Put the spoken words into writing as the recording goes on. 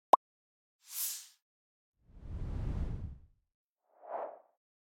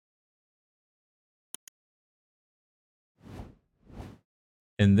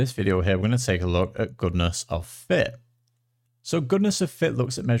In this video here, we're going to take a look at goodness of fit. So goodness of fit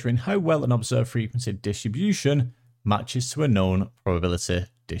looks at measuring how well an observed frequency distribution matches to a known probability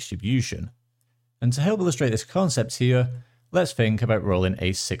distribution. And to help illustrate this concept here, let's think about rolling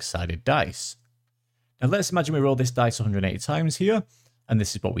a six-sided dice. Now let's imagine we roll this dice 180 times here, and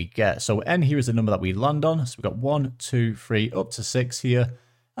this is what we get. So n here is the number that we land on. So we've got 1, 2, 3, up to 6 here.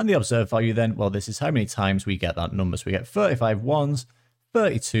 And the observed value then, well, this is how many times we get that number. So we get 35 ones,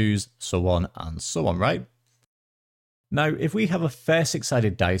 32s, so on and so on, right? Now, if we have a fair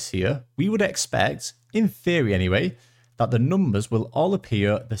six-sided dice here, we would expect, in theory anyway, that the numbers will all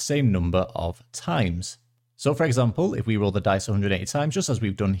appear the same number of times. So for example, if we roll the dice 180 times, just as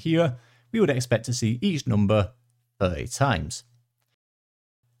we've done here, we would expect to see each number 30 times.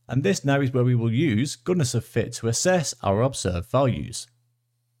 And this now is where we will use goodness of fit to assess our observed values.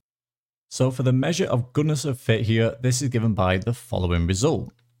 So for the measure of goodness of fit here, this is given by the following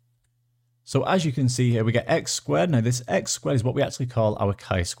result. So as you can see here, we get x squared. Now this x squared is what we actually call our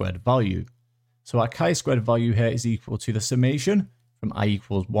chi-squared value. So our chi-squared value here is equal to the summation from I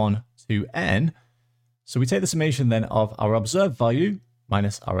equals 1 to n. So we take the summation then of our observed value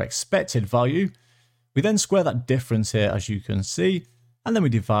minus our expected value. We then square that difference here, as you can see, and then we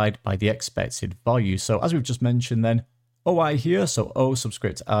divide by the expected value. So as we've just mentioned then, OI here, so O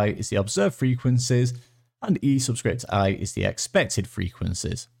subscript I is the observed frequencies, and E subscript I is the expected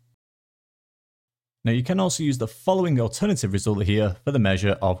frequencies. Now you can also use the following alternative result here for the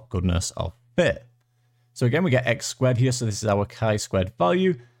measure of goodness of fit. So again, we get x squared here, so this is our chi-squared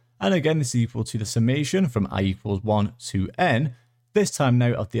value, and again this is equal to the summation from I equals 1 to n, this time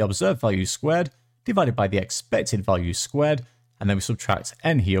now of the observed value squared, divided by the expected value squared, and then we subtract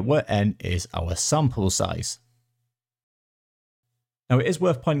n here, where n is our sample size. Now it is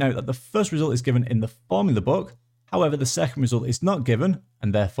worth pointing out that the first result is given in the formula book, however the second result is not given,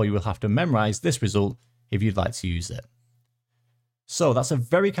 and therefore you will have to memorize this result if you'd like to use it. So that's a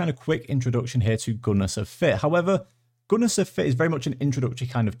very kind of quick introduction here to goodness of fit. However, goodness of fit is very much an introductory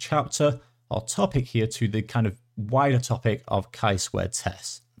kind of chapter or topic here to the kind of wider topic of chi-squared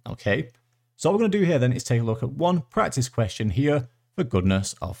tests. Okay, so what we're going to do here then is take a look at one practice question here for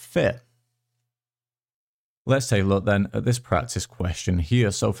goodness of fit. Let's take a look then at this practice question here.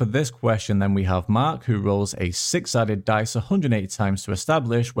 So for this question then we have Mark who rolls a six-sided dice 180 times to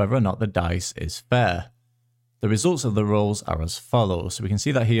establish whether or not the dice is fair. The results of the rolls are as follows. So we can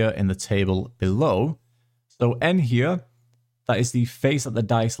see that here in the table below. So n here, that is the face that the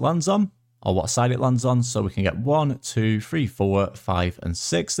dice lands on, or what side it lands on. So we can get 1, 2, 3, 4, 5, and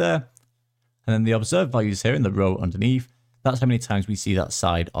 6 there. And then the observed values here in the row underneath, that's how many times we see that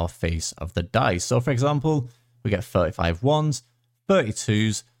side or face of the dice. So for example, we get 35 ones,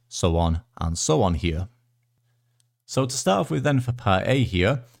 32s, so on and so on here. So to start off with then for part A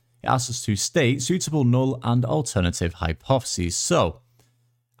here, it asks us to state suitable null and alternative hypotheses. So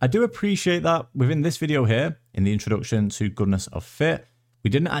I do appreciate that within this video here, in the introduction to goodness of fit, we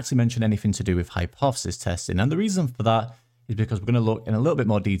didn't actually mention anything to do with hypothesis testing. And the reason for that is because we're going to look in a little bit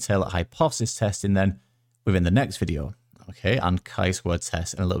more detail at hypothesis testing then within the next video. Okay, and chi-squared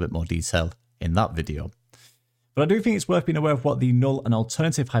test in a little bit more detail in that video. But I do think it's worth being aware of what the null and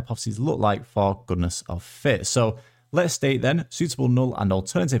alternative hypotheses look like for goodness of fit. So let's state then suitable null and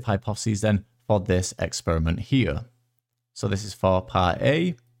alternative hypotheses then for this experiment here. So this is for part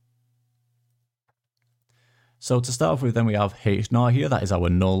A. So to start off with then we have H0 here, that is our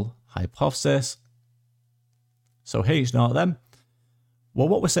null hypothesis. So H0 then, well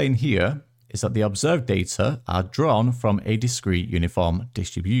what we're saying here is that the observed data are drawn from a discrete uniform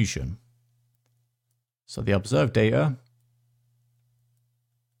distribution. So the observed data,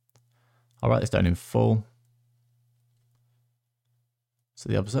 I'll write this down in full. So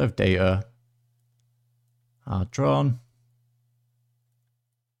the observed data are drawn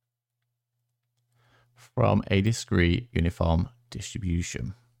from a discrete uniform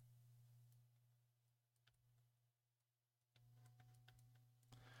distribution.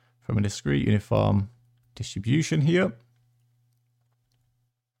 From a discrete uniform distribution here.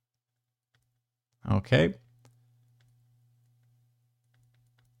 Okay.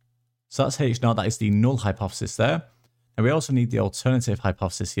 So that's H0, that is the null hypothesis there. And we also need the alternative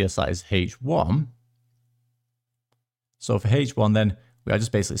hypothesis here, so that is H1. So for H1 then, we are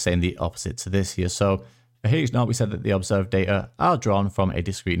just basically saying the opposite to this here. So for H0, we said that the observed data are drawn from a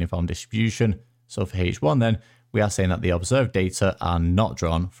discrete uniform distribution. So for H1 then, we are saying that the observed data are not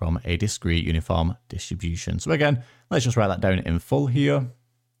drawn from a discrete uniform distribution. So again, let's just write that down in full here.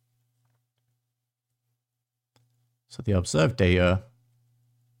 So the observed data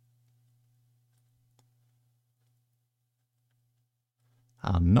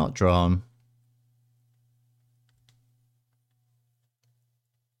and not drawn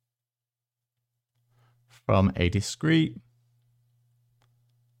from a discrete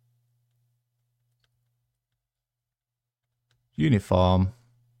uniform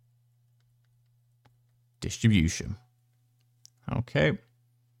distribution. Okay,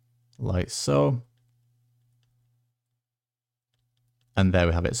 like so. And there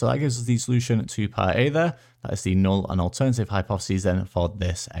we have it. So that gives us the solution to part A there. That is the null and alternative hypotheses then for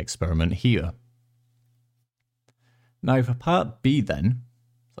this experiment here. Now for part B then,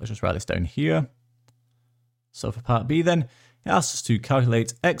 so let's just write this down here. So for part B then, it asks us to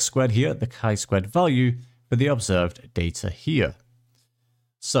calculate x squared here, the chi-squared value for the observed data here.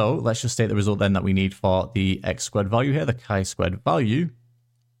 So let's just state the result then that we need for the x squared value here, the chi-squared value.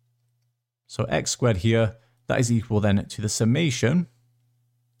 So x squared here, that is equal then to the summation.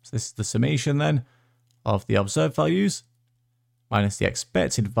 So this is the summation then of the observed values minus the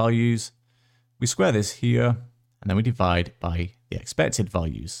expected values. We square this here and then we divide by the expected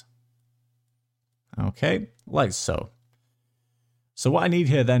values. Okay, like so. So what I need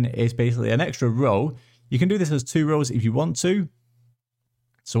here then is basically an extra row. You can do this as 2 rows if you want to.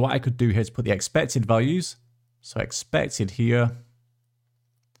 So what I could do here is put the expected values. So expected here,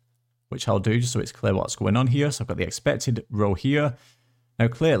 which I'll do just so it's clear what's going on here. So I've got the expected row here. Now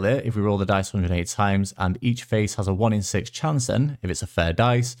clearly, if we roll the dice 108 times and each face has a 1 in 6 chance then, if it's a fair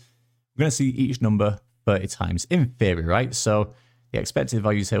dice, we're going to see each number 30 times in theory, right? So the expected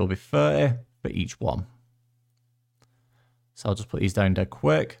values here will be 30 for each one. So I'll just put these down dead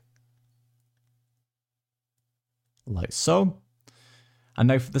quick. Like so. And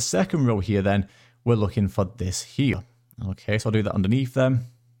now for the second row here then, we're looking for this here. Okay, so I'll do that underneath them.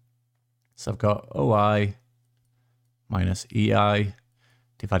 So I've got OI minus EI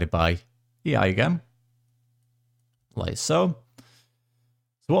divided by EI again, like so.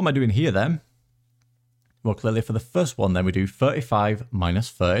 So what am I doing here then? Well, clearly for the first one then we do 35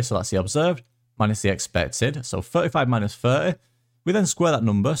 minus 30, so that's the observed, minus the expected. So 35 minus 30, we then square that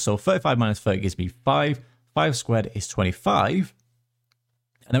number, so 35 minus 30 gives me 5. 5 squared is 25,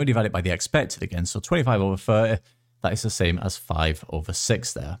 and then we divide it by the expected again, so 25 over 30, that is the same as 5 over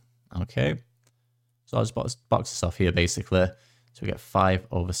 6 there. Okay, so I'll just box this off here basically. So we get 5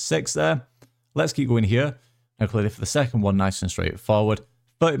 over 6 there. Let's keep going here. Now clearly for the second one, nice and straightforward.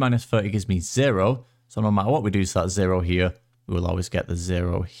 30 minus 30 gives me 0. So no matter what we do to that 0 here, we will always get the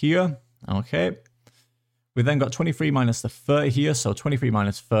 0 here. Okay. We then got 23 minus the 30 here. So 23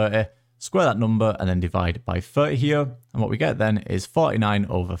 minus 30, square that number and then divide by 30 here. And what we get then is 49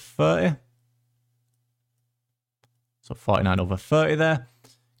 over 30. So 49 over 30 there.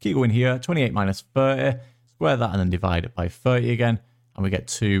 Keep going here, 28 minus 30, square that and then divide it by 30 again, and we get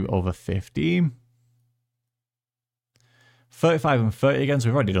 2 over 15. 35 and 30 again, so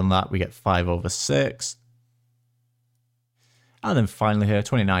we've already done that, we get 5 over 6. And then finally here,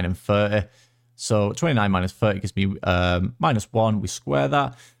 29 and 30. So 29 minus 30 gives me minus 1, we square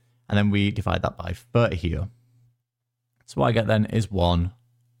that, and then we divide that by 30 here. So what I get then is 1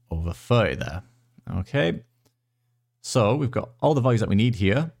 over 30 there. Okay. So we've got all the values that we need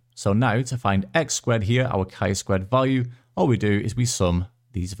here. So now to find x squared here, our chi-squared value, all we do is we sum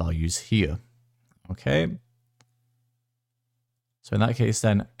these values here. Okay. So in that case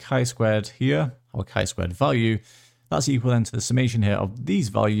then, chi-squared here, our chi-squared value, that's equal then to the summation here of these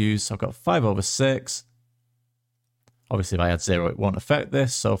values. So I've got 5 over 6. Obviously if I add 0, it won't affect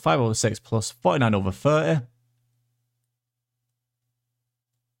this. So 5 over 6 plus 49 over 30.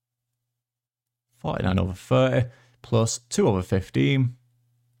 49 over 30. Plus 2 over 15,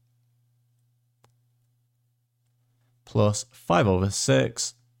 plus 5 over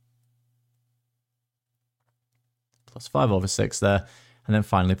 6, plus 5 over 6 there, and then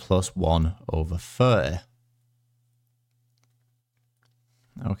finally plus 1 over 30.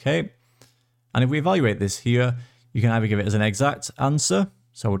 Okay, and if we evaluate this here, you can either give it as an exact answer,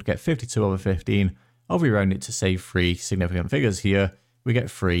 so I would get 52 over 15, or if we round it to say 3 significant figures here, we get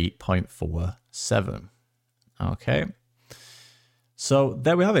 3.47. Okay, so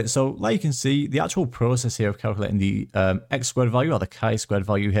there we have it. So like you can see, the actual process here of calculating the x squared value or the chi-squared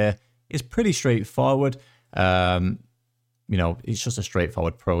value here is pretty straightforward. You know, it's just a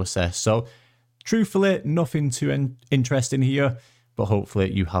straightforward process. So truthfully, nothing too interesting here, but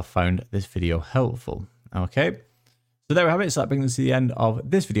hopefully you have found this video helpful. Okay, so there we have it. So that brings us to the end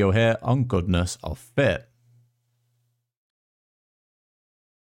of this video here on goodness of fit.